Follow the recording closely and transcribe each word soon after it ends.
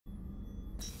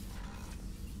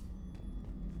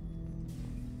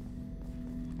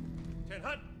10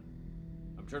 Hunt!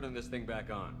 I'm turning this thing back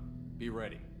on. Be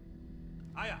ready.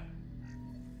 Aye, aye.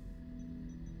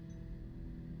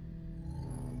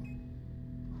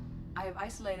 I have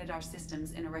isolated our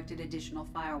systems and erected additional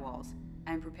firewalls.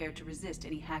 I am prepared to resist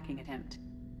any hacking attempt.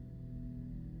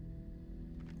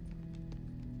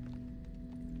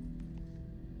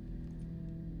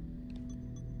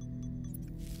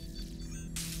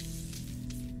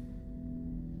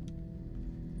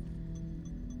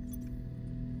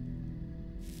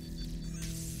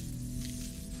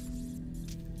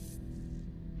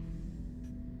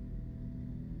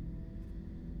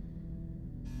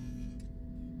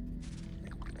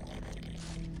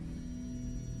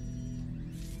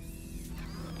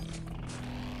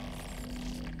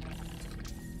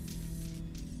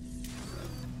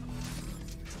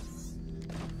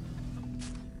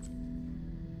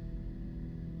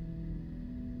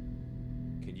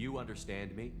 Can you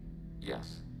understand me?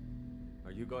 Yes.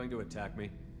 Are you going to attack me?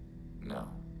 No.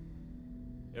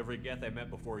 Every Geth I met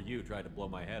before you tried to blow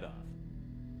my head off.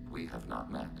 We have not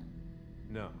met.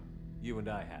 No, you and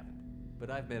I haven't. But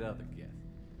I've met other Geth.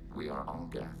 We are all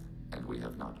Geth, and we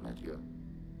have not met you.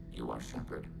 You are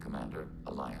Shepard, Commander,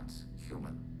 Alliance,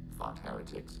 human, fought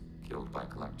heretics, killed by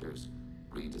collectors,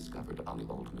 rediscovered on the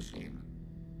old machine.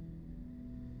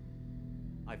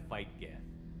 I fight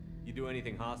Geth. You do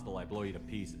anything hostile, I blow you to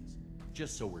pieces.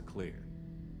 Just so we're clear.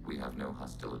 We have no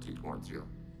hostility towards you.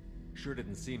 Sure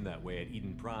didn't seem that way at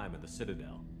Eden Prime at the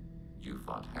Citadel. You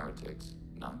fought heretics,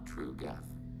 not true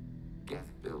Geth.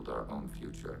 Geth build our own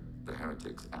future. The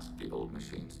heretics asked the old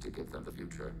machines to give them the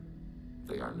future.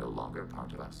 They are no longer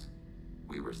part of us.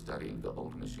 We were studying the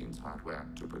old machines' hardware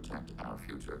to protect our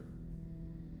future.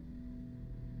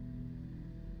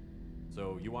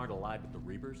 So you aren't allied with the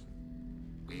Reapers?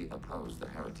 We oppose the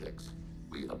heretics.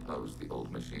 We oppose the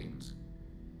old machines.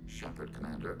 Shepard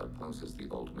Commander opposes the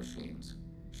old machines.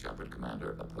 Shepard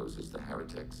Commander opposes the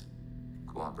heretics.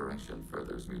 Cooperation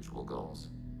furthers mutual goals.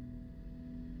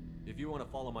 If you want to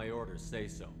follow my orders, say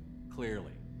so.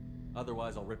 Clearly.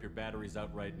 Otherwise, I'll rip your batteries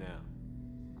out right now.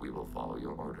 We will follow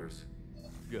your orders.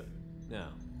 Good. Now,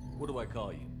 what do I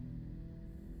call you?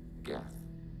 Geth.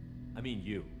 I mean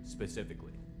you,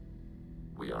 specifically.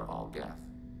 We are all Geth.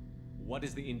 What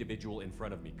is the individual in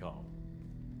front of me called?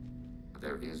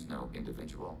 There is no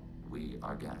individual. We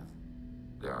are Geth.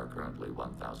 There are currently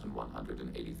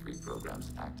 1,183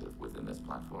 programs active within this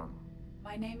platform.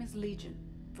 My name is Legion,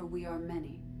 for we are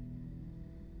many.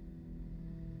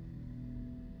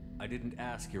 I didn't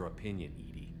ask your opinion,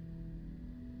 Edie.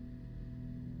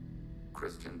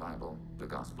 Christian Bible, the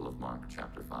Gospel of Mark,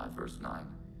 chapter 5, verse 9.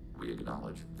 We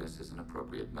acknowledge this is an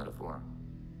appropriate metaphor.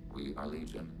 We are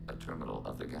Legion, a terminal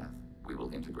of the Geth. We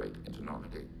will integrate into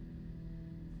Normandy.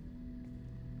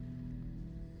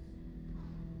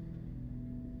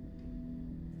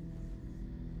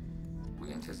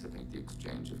 We anticipate the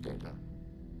exchange of data.